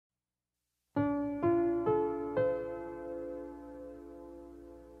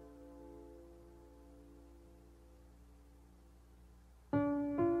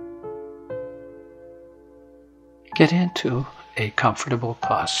Get into a comfortable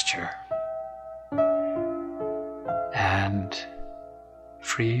posture and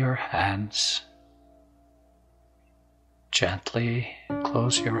free your hands. Gently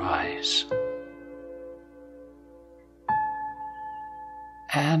close your eyes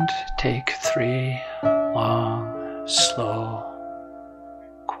and take 3 long, slow,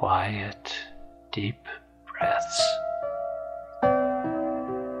 quiet, deep breaths.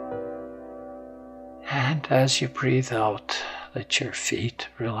 And as you breathe out, let your feet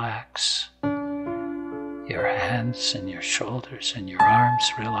relax, your hands and your shoulders and your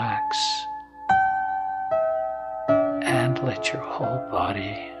arms relax, and let your whole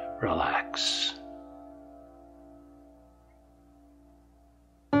body relax.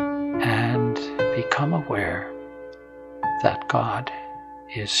 And become aware that God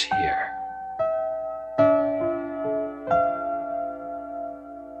is here.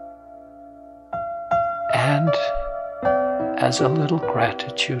 And as a little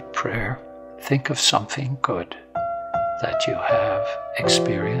gratitude prayer, think of something good that you have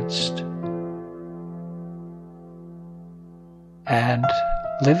experienced and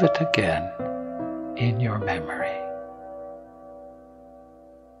live it again in your memory.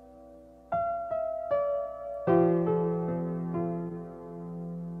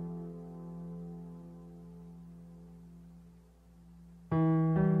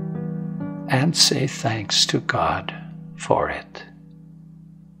 And say thanks to God for it.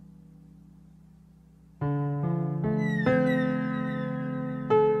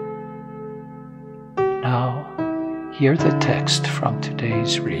 Now, hear the text from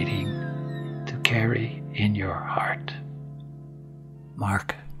today's reading to carry in your heart.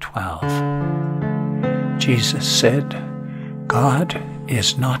 Mark 12. Jesus said, "God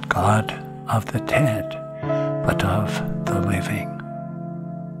is not God of the dead, but of the living."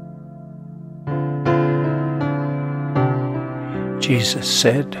 Jesus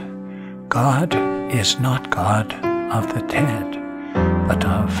said, "God is not God of the dead, but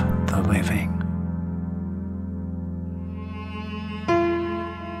of the living."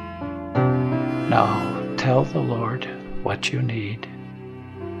 Now tell the Lord what you need,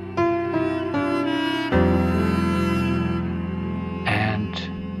 and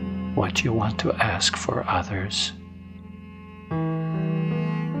what you want to ask for others.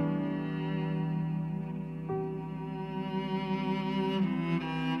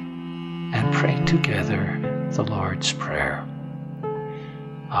 And pray together the Lord's Prayer.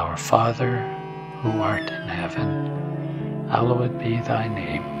 Our Father, who art in heaven, hallowed be thy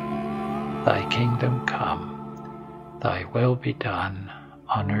name. Thy kingdom come, thy will be done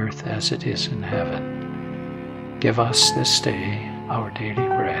on earth as it is in heaven. Give us this day our daily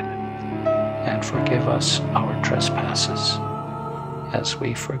bread, and forgive us our trespasses, as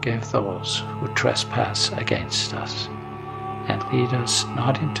we forgive those who trespass against us. And lead us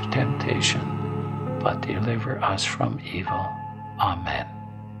not into temptation, but deliver us from evil. Amen.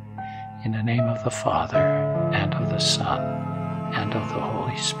 In the name of the Father, and of the Son, and of the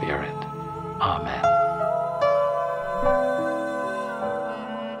Holy Spirit. Amen.